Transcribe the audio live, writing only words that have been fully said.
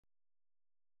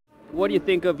What do you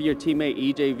think of your teammate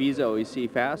EJ Vizo? Is he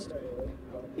fast?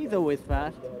 He's always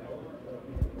fast.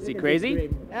 Is he crazy?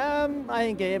 I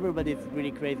think everybody's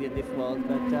really crazy in this world,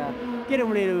 but getting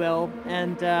really well,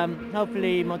 and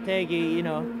hopefully Motegi,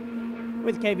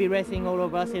 with KB Racing, all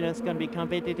of us, it's going to be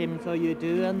competitive, and so you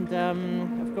do, and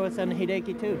of course, and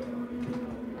Hideki too.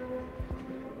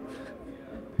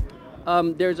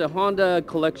 There's a Honda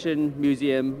collection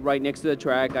museum right next to the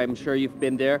track. I'm sure you've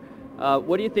been there.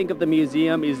 What do you think of the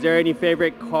museum? Is there any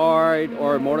favorite car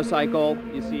or motorcycle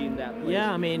you see in that place?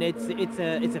 Yeah, I mean it's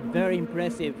a very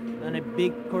impressive and a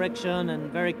big collection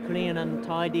and very clean and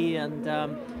tidy, and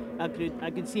I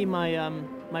could see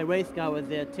my race car was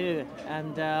there too,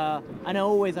 and I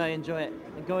enjoy it.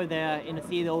 I go there and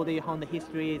see all the Honda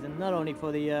histories, and not only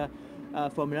for the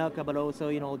Formula Car, but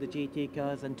also all the GT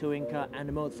cars and touring car and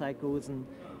the motorcycles, and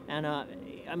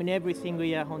I mean every single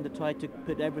year Honda tried to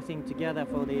put everything together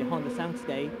for the Honda Thanks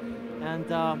Day,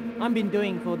 and I've been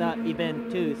doing for that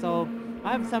event too. So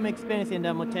I have some experience in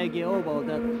the Motegi Oval.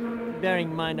 That,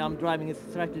 bearing in mind I'm driving a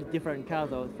slightly different car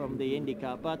though from the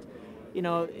IndyCar, but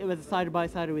it was side by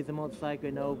side with the motorcycle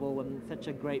in Oval, and such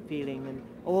a great feeling. And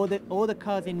all the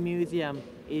cars in museum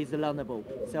is learnable.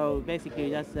 So basically,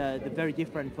 that's very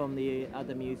different from the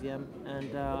other museum,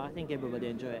 and I think everybody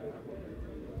enjoy it.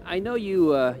 I know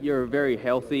you're a very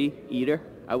healthy eater,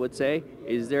 I would say.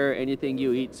 Is there anything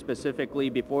you eat specifically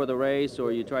before the race,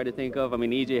 or you try to think of? I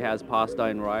mean, EJ has pasta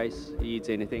and rice. He eats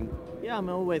anything? Yeah, I'm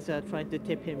always trying to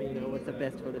tip him, what's the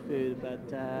best for the food.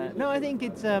 But no, I think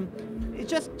it's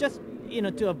just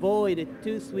to avoid it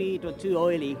too sweet or too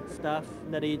oily stuff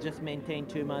that you just maintain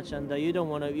too much, and you don't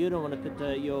want to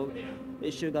put your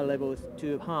sugar levels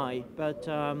too high. But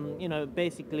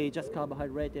basically just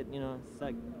carbohydrated. It's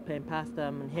like plain pasta.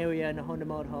 And here we are in a Honda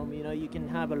motorhome. You can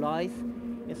have a rice.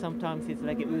 And sometimes it's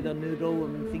like a udon noodle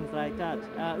and things like that.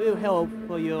 It will help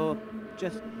for your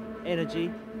just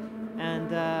energy, and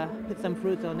put some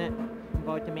fruits on it, and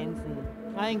vitamins, and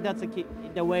I think that's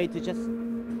the way to just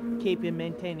keep and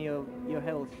maintain your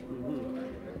health.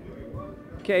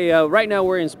 Okay, right now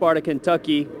we're in Sparta,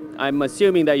 Kentucky. I'm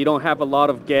assuming that you don't have a lot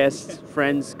of guests,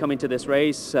 friends coming to this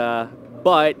race,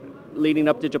 but leading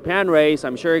up to Japan race,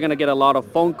 I'm sure you're going to get a lot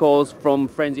of phone calls from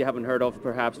friends you haven't heard of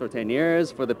perhaps for 10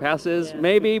 years, for the passes,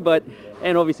 maybe,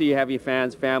 and obviously you have your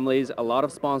fans, families, a lot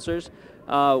of sponsors.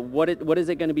 What is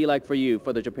it going to be like for you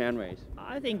for the Japan race?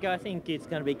 I think it's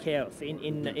going to be chaos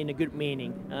in a good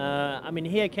meaning. I mean,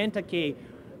 here Kentucky,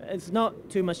 it's not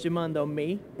too much demand on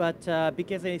me, but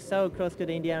because it's so close to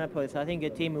the Indianapolis, I think the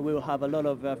team will have a lot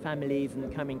of families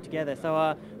and coming together.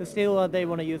 So still they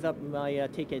want to use up my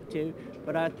ticket too.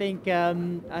 But I think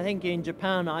in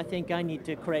Japan, I think I need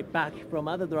to create back from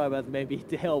other drivers maybe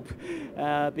to help,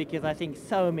 because I think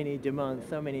so many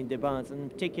demands,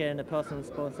 and particularly the personal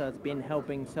sponsor has been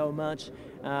helping so much.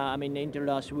 I mean,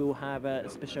 Interlash will have a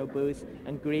special booth,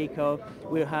 and Greco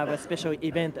will have a special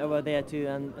event over there too,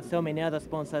 and so many other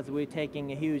sponsors will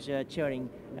taking a huge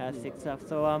cheering stuff.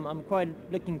 So I'm quite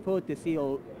looking forward to see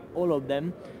all of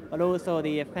them, but also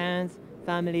the fans,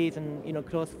 families, and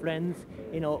close friends,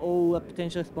 all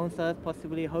potential sponsors,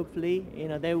 possibly, hopefully,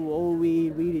 they will all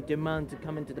really demand to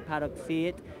come into the paddock, see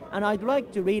it, and I'd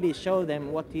like to really show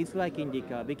them what it's like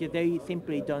IndyCar, because they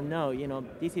simply don't know.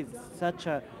 This is such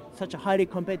a highly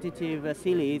competitive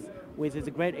series with this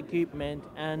great equipment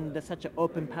and such an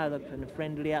open paddock and a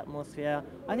friendly atmosphere.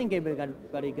 I think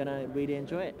everybody gonna really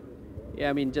enjoy it. Yeah,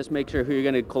 I mean, just make sure who you're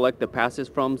going to collect the passes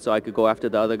from so I could go after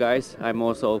the other guys. I'm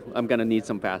going to need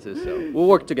some passes, so we'll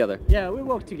work together. Yeah, we'll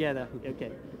work together. Okay.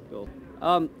 Cool.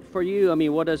 For you, I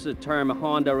mean, what does the term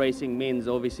Honda Racing means?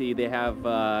 Obviously, they have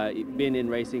been in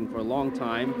racing for a long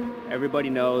time. Everybody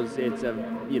knows it's a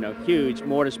huge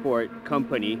motorsport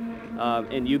company,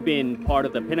 and you've been part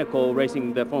of the pinnacle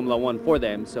racing the Formula One for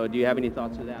them. So, do you have any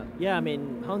thoughts to that? Yeah, I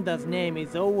mean, Honda's name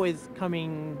is always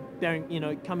coming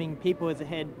people's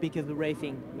ahead because of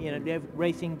racing. Their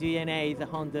racing DNA is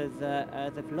Honda's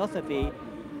as a philosophy.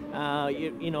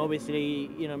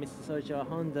 Obviously, Mr. Sojo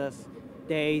Honda's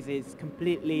days is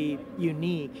completely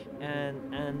unique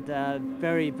and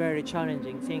very, very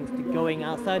challenging things, to going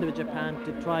outside of Japan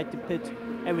to try to put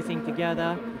everything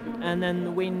together and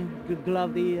then win Good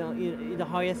Glove the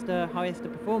highest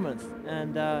performance,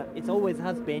 and it always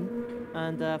has been,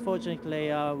 and fortunately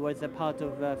was a part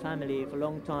of family for a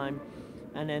long time,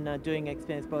 and then doing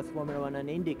experience both Formula One and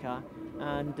IndyCar,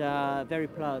 and very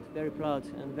proud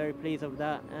and very pleased of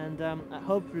that, and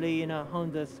hopefully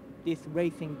Honda's this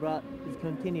racing blood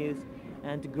continues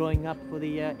and growing up for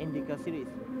the IndyCar series.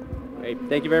 Great.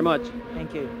 Thank you very much.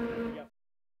 Thank you.